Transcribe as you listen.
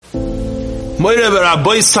Moireh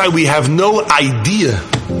Rabbeisai, we have no idea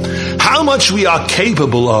how much we are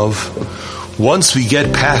capable of once we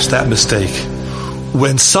get past that mistake.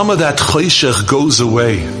 When some of that choshech goes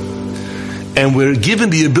away, and we're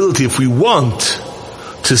given the ability, if we want,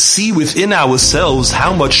 to see within ourselves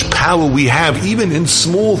how much power we have, even in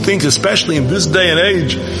small things, especially in this day and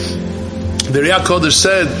age. The Riyah Kodesh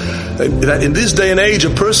said that in this day and age,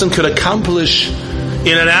 a person could accomplish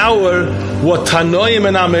in an hour what Tanoim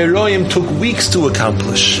and Ameroim took weeks to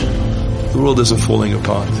accomplish. The world isn't falling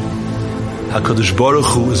apart. HaKadosh Baruch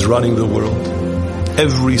Hu is running the world.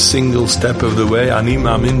 Every single step of the way. Ani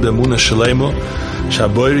ma'amin b'emunah shalema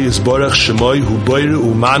shaboiri yisborach shemoi hu boiri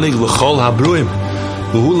u'manig l'chol habruim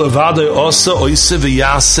v'hu levadoi osa oise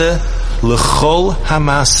v'yase l'chol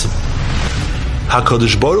hamasim.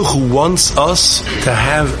 HaKadosh Baruch Hu wants us to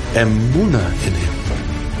have emunah in Him.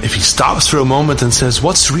 If He stops for a moment and says,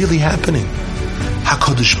 what's really happening?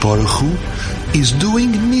 HaKadosh Baruch Hu is doing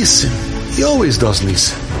nisim. He always does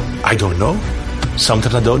nisim. I don't know.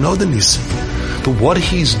 Sometimes I don't know the nisim. But what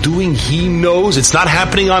He's doing, He knows. It's not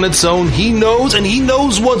happening on its own. He knows, and He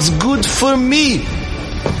knows what's good for me.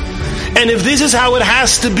 And if this is how it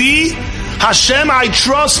has to be, Hashem, I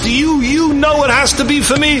trust You. You know what has to be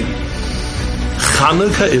for me.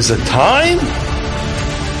 Chanukah is a time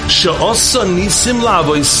she'osa nisim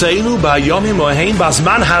la'avoseinu ba'yomim ohein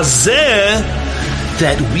b'zman hazeh,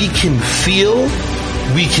 that we can feel,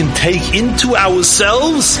 we can take into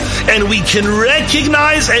ourselves, and we can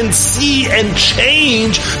recognize and see and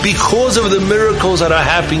change because of the miracles that are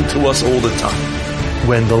happening to us all the time.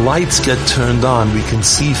 When the lights get turned on, we can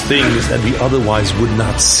see things that we otherwise would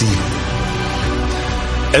not see.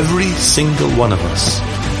 Every single one of us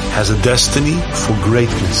has a destiny for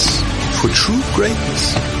greatness, for true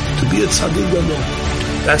greatness, to be a tzaddik gadol.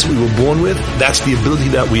 That's what we were born with. That's the ability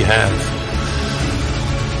that we have.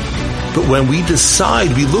 But when we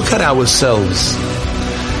decide, we look at ourselves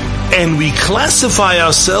and we classify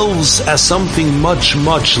ourselves as something much,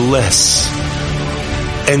 much less,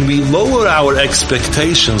 and we lower our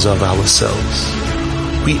expectations of ourselves,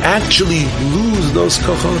 we actually lose those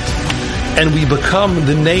kochot, and we become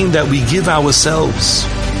the name that we give ourselves.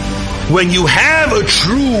 When you have a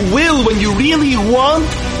true will, when you really want,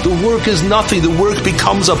 the work is nothing. The work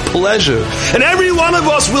becomes a pleasure. And every one of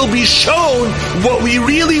us will be shown what we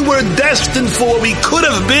really were destined for, we could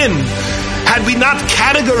have been, had we not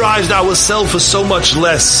categorized ourselves as so much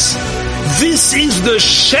less. This is the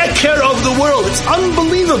sheker of the world. It's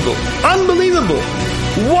unbelievable. Unbelievable.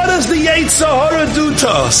 What does the Yetzer Hara do to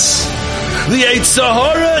us? The Yetzer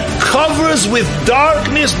Hara covers with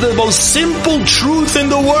darkness the most simple truth in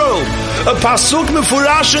the world. A pasuk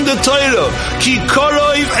mefurash in the Torah. Ki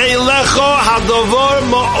koroiv eilecha hadavar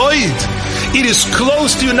ma'oid. It is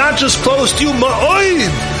close to you, not just close to you, ma'oid.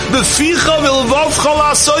 Beficha v'lvavcha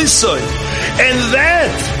la'soisoi. And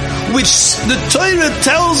that which the Torah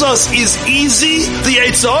tells us is easy, the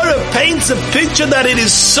Yetzer Hara paints a picture that it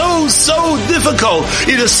is so difficult.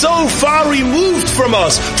 It is so far removed from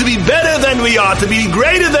us to be better than we are, to be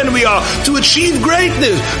greater than we are, to achieve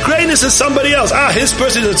greatness. Greatness is somebody else. His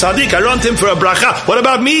person is a tzaddik. I run to him for a bracha. What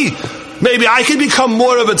about me? Maybe I can become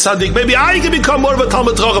more of a tzaddik. Maybe I can become more of a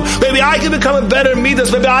Talmud Chacham. Maybe I can become a better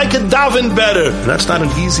midas. Maybe I can daven better. And that's not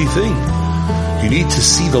an easy thing. You need to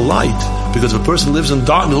see the light. Because if a person lives in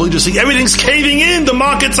darkness, he'll just see everything's caving in, the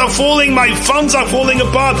markets are falling, my funds are falling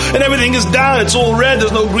apart, and everything is down. It's all red,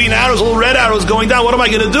 there's no green arrows, all red arrows going down. What am I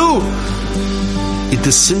going to do? It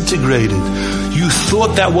disintegrated. You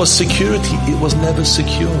thought that was security. It was never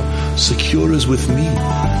secure. Secure is with me.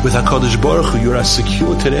 With HaKadosh Baruch Hu, you're as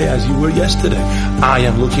secure today as you were yesterday. I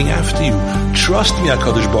am looking after you. Trust me,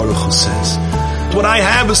 HaKadosh Baruch Hu says. What I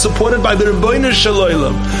have is supported by the Rebbeinu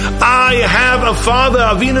Shalom. I have a Father,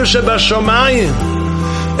 Avinu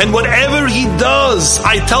Shebashamayim. And whatever He does,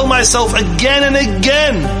 I tell myself again and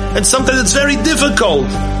again, and sometimes it's very difficult.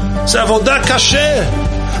 It's avodah kasheh.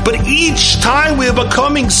 But each time we're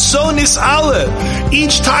becoming so nis'aleh.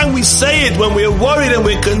 Each time we say it, when we're worried and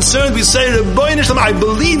we're concerned, we say, Rebbeinu Shalom, I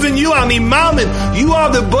believe in you, Ani Mamin. You are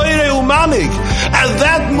the Boirei Umamig. At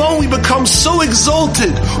that moment, we become so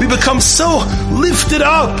exalted. We become so lifted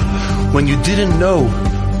up. When you didn't know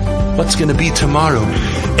what's going to be tomorrow,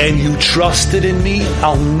 and you trusted in me,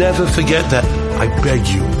 I'll never forget that. I beg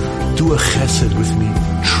you, do a chesed with me.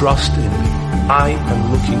 Trust in me. I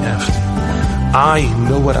am looking after you. I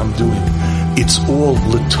know what I'm doing. It's all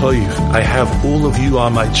l'toiv. I have all of you are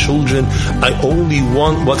my children. I only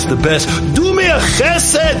want what's the best. Do me a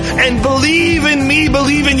chesed and believe in me,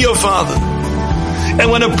 believe in your Father. And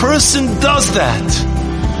when a person does that,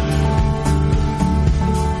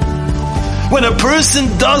 When a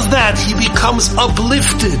person does that, he becomes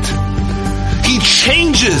uplifted. He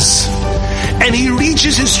changes. And he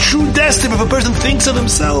reaches his true destiny. If a person thinks of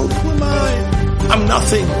himself, who am I? I'm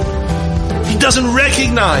nothing. He doesn't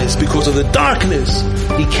recognize, because of the darkness,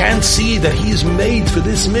 he can't see that he is made for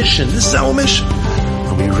this mission. This is our mission.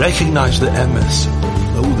 When we recognize the emes,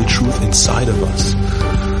 know the truth inside of us,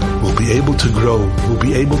 we'll be able to grow, we'll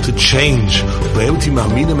be able to change, we'll be able to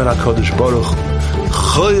ma'aminim in HaKadosh Baruch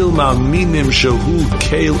Choil ma'aminim shehu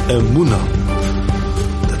keil emunah,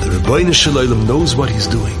 that the Rebbeinu Shalom knows what he's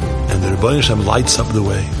doing, and the Rebbeinu Shalom lights up the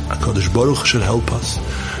way. HaKadosh Baruch should help us,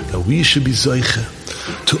 that we should be zoiche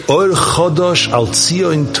to Or Chodosh al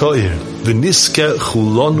Tzion Toir v'niske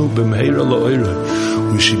chulonu b'meira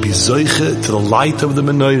la'oira. We should be zoiche to the light of the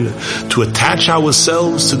menorah, to attach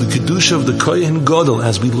ourselves to the kedusha of the Kohen Gadol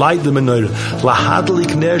as we light the menorah.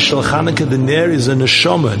 Lahadlik ner shel Chanukah, the ner is a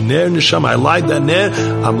neshama, ner neshama. I light that ner,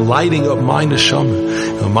 I'm lighting up my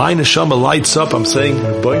neshama. When my neshama lights up, I'm saying,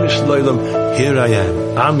 Rebbeinu Shalom, here I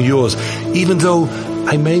am, I'm yours. Even though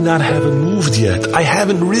I may not have moved yet, I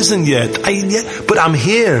haven't risen yet, but I'm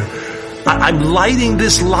here. I'm lighting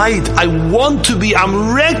this light. I want to be.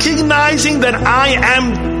 I'm recognizing that I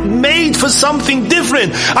am made for something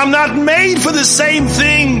different. I'm not made for the same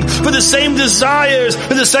thing, for the same desires,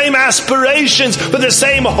 for the same aspirations, for the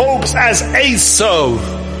same hopes as Esau.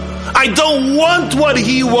 I don't want what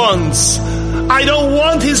he wants. I don't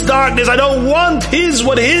want his darkness. I don't want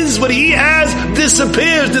what he has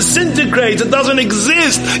disappears, disintegrates. It doesn't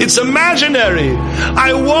exist. It's imaginary.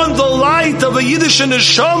 I want the light of a Yiddish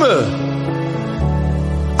neshama.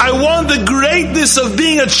 I want the greatness of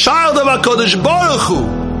being a child of HaKadosh Baruch Hu.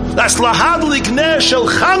 That's lahadlik ner shel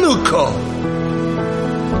Chanukah,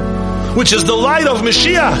 which is the light of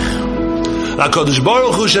Mashiach. HaKadosh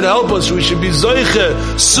Baruch Hu should help us. We should be zoiche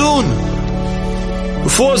soon.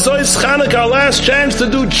 Before Zois Chanukah, our last chance to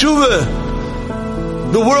do tshuva.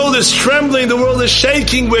 The world is trembling. The world is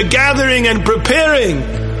shaking. We're gathering and preparing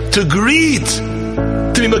to greet,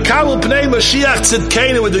 to be Makabel Pnei Mashiach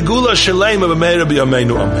Tzidkenu with the Gula Shalem of Ameir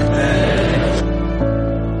B'Yameinu. Amen.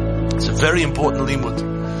 It's a very important limud.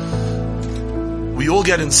 We all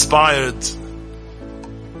get inspired.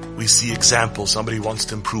 We see examples. Somebody wants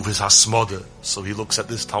to improve his hasmoda, so he looks at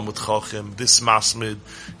this Talmud Chacham, this Masmid.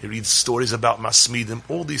 He reads stories about Masmidim.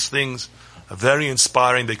 All these things are very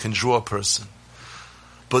inspiring. They can draw a person.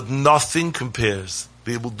 But nothing compares.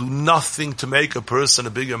 They will do nothing to make a person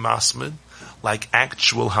a bigger Masmid like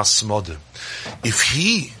actual hasmoda. If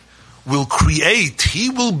he will create,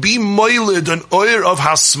 he will be moiled an oir of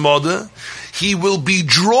hasmoda. He will be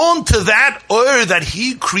drawn to that oir that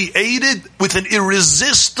he created with an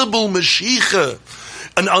irresistible mashiach,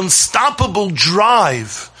 an unstoppable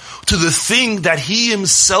drive to the thing that he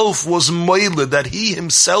himself was moiled, that he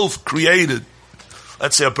himself created.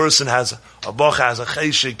 Let's say a person has a bocha, has a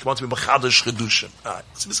cheshik, wants to be mechadash chedushim.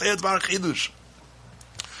 Let's say it's bar chedush.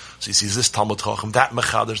 So he sees this Talmud Chacham, that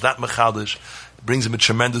mechadash, brings him a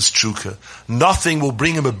tremendous tshuka. Nothing will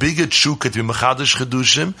bring him a bigger tshuka to be mechadash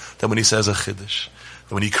chedushim than when he says a chiddush.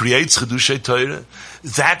 And when he creates chedushay Torah,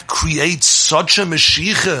 that creates such a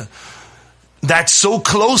mashiach that's so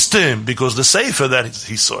close to him, because the sefer that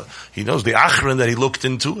he saw, he knows the achron that he looked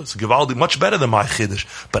into. It's gevaldi, much better than my chiddush.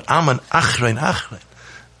 But I'm an achron.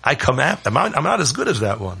 I come after. I'm not as good as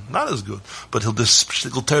that one. Not as good. But he'll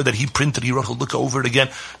tell you that he printed. He'll look over it again.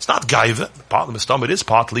 It's not gaiva. Partly mistam. It is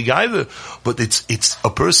partly gaiva. But it's a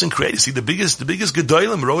person created. See, the biggest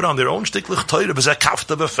gedolim wrote on their own shtiklich Torah. B'zeh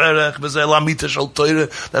kafta b'ferech. B'zeh lamita shel Torah.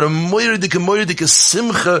 That a moiridik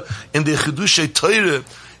simcha in their chedushay Torah,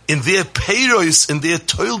 in their peiros, in their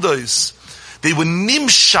toildos. They were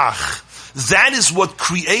nimshach. That is what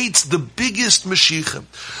creates the biggest Mashiach.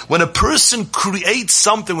 When a person creates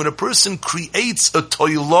something, when a person creates a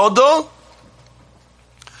toilado,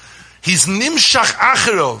 he's nimshach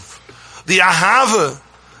acharov. The ahava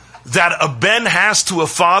that a ben has to a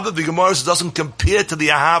father, the Gemara doesn't compare to the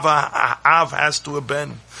ahava a av has to a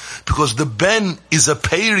ben. Because the ben is a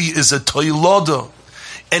peri, is a toilado.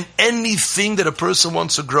 And anything that a person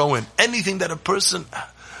wants to grow in, anything that a person,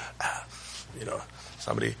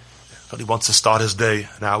 somebody wants to start his day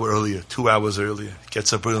an hour earlier, 2 hours earlier,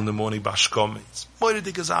 gets up early in the morning, bashkomi.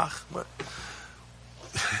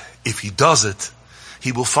 If he does it,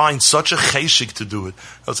 he will find such a cheshik to do it.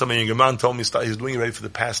 Some young man told me he's doing it right for the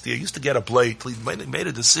past year. He used to get up late. He made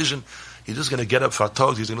a decision. He's just going to get up for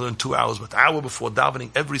talk. He's going to learn 2 hours, but an hour before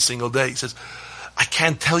davening every single day. He says, I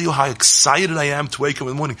can't tell you how excited I am to wake up in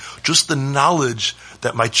the morning. Just the knowledge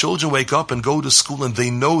that my children wake up and go to school and they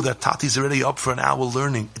know that Tati's already up for an hour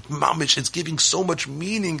learning. It's giving so much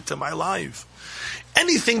meaning to my life.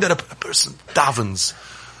 Anything that a person davens,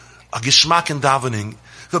 a geschmack in davening,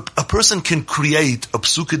 a person can create a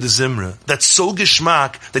psuke de zimra that's so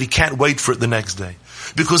geschmack that he can't wait for it the next day.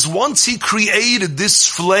 Because once he created this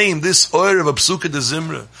flame, this oil of a psuke de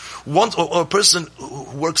zimra, or a person who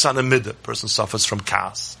works on a midah, a person suffers from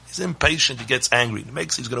kas. He's impatient, he gets angry,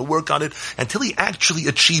 he's going to work on it until he actually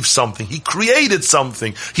achieves something. He created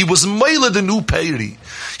something. He was meila the new peiri.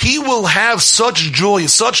 He will have such joy,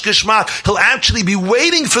 such geschmack. He'll actually be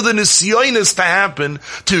waiting for the nisyonis to happen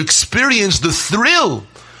to experience the thrill,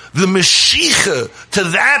 the meshicha to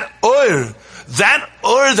that oil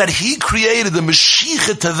that he created, the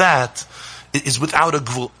meshicha to that is without a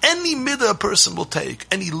gvul. Any midah a person will take,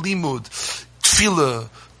 any limud, tefillah,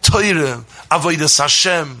 Torah, avodas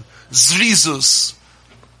Hashem, zrizus,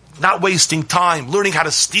 not wasting time, learning how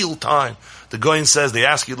to steal time. The Goyen says, they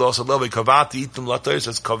ask you, kavati itum latoy,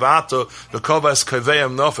 says kavato, the kovas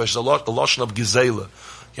kaveim nofesh, the lashon of gizela.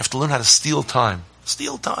 You have to learn how to steal time.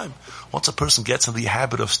 Steal time. Once a person gets in the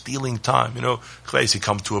habit of stealing time, you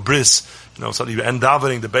come to a bris, suddenly you end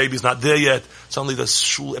davening, the baby's not there yet, suddenly the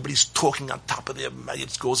shul, everybody's talking on top of their,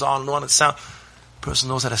 it goes on and on, it sounds. Person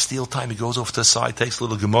knows how to steal time. He goes off to the side, takes a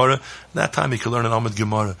little Gemara. That time he can learn an Amud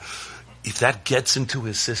Gemara. If that gets into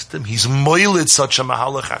his system, he's moiled such a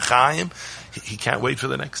mahalach achayim, he can't wait for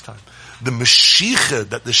the next time. The Mashiach,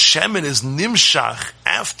 that the Shemin is nimshach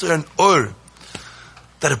after an Ur,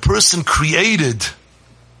 that a person created,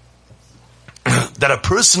 and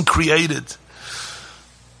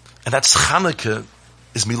that's Chanukah,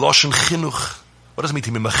 is Miloshen Chinuch. What does it mean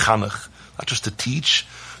to be mechanech? Not just to teach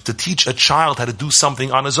a child how to do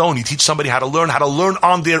something on his own. You teach somebody how to learn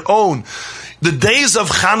on their own. The days of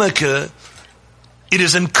Chanukah, it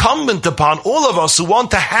is incumbent upon all of us who want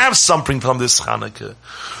to have something from this Chanukah,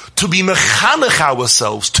 to be mechanech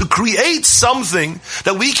ourselves, to create something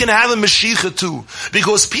that we can have a Mashiach too.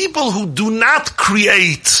 Because people who do not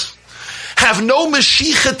create have no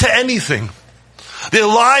Mashiach to anything. Their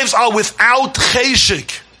lives are without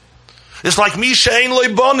cheshik. It's like Misha Ein Loi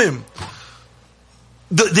Bonim.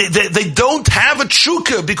 They don't have a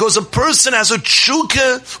tshuka, because a person has a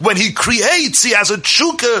tshuka when he creates. He has a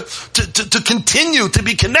tshuka to continue to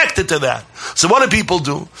be connected to that. So what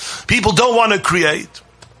do? People don't want to create.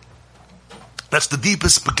 That's the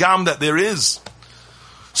deepest pagam that there is.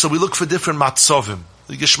 So we look for different matzovim.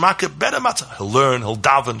 The Geshmaka, better matzah. He'll learn, he'll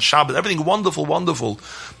daven, Shabbat, everything wonderful.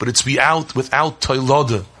 But it's without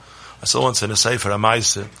toiloda. I saw once in a Sefer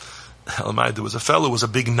Amaisa, there was a fellow who was a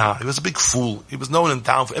big nar. He was a big fool. He was known in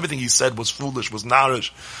town for everything he said was foolish, was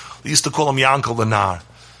narish. They used to call him Yankel the Nar.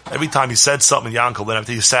 Every time he said something, Yankel, then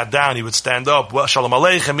after he sat down, he would stand up. Well, Shalom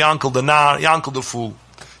Aleichem, Yankel the Nar, Yankel the fool.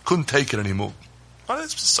 Couldn't take it anymore. Oh,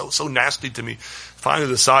 it's so nasty to me. Finally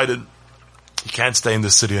decided he can't stay in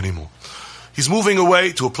this city anymore. He's moving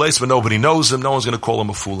away to a place where nobody knows him. No one's going to call him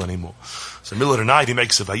a fool anymore. So in the middle of the night, he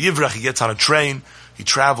makes a vayivrach. He gets on a train. He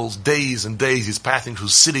travels days and days. He's passing through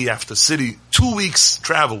city after city. 2 weeks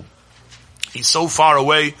travel. He's so far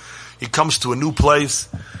away. He comes to a new place.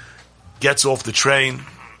 Gets off the train.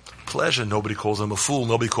 Pleasure. Nobody calls him a fool.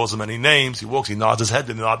 Nobody calls him any names. He walks. He nods his head.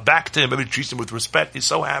 They nod back to him. Everybody treats him with respect. He's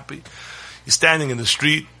so happy. He's standing in the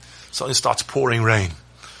street. Suddenly starts pouring rain.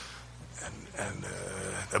 And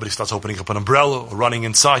everybody starts opening up an umbrella or running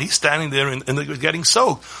inside. He's standing there and getting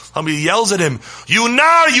soaked. Somebody yells at him, "You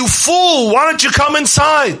nar, you fool! Why don't you come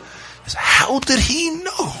inside?" He says, how did he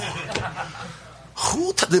know?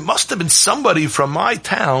 There must have been somebody from my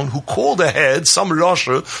town who called ahead, some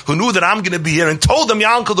Rasha, who knew that I'm going to be here and told them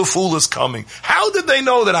Yankel the fool is coming. How did they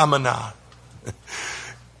know that I'm a nar?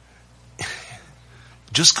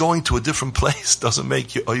 Just going to a different place doesn't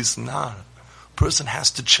make you ois nar. A person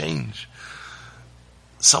has to change.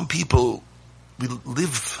 Some people we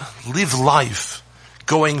live life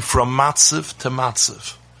going from matziv to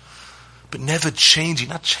matziv, but never changing.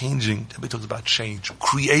 Not changing. Everybody talks about change.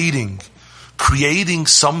 Creating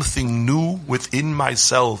something new within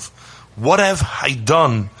myself. What have I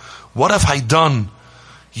done? Yosef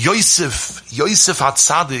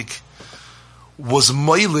HaTzadik was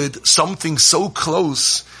moiled something so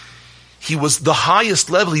close. He was the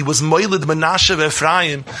highest level. He was moiled Menashe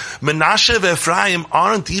v'Ephraim. Menashe v'Ephraim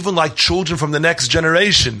aren't even like children from the next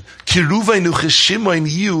generation. Kiruveinu cheshimoin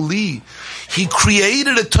yiuli. He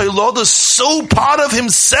created a toiloda so part of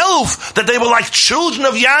himself that they were like children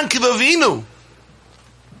of Yankov Avinu.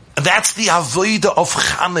 And that's the avodah of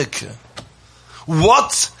Chanukah.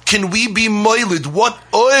 What can we be moiled? What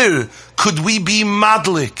oil could we be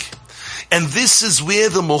madlik? And this is where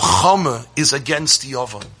the Milchama is against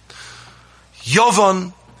Yovan.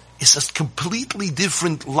 Yovan It's a completely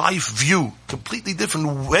different life view, completely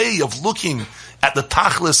different way of looking at the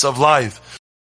tachlis of life.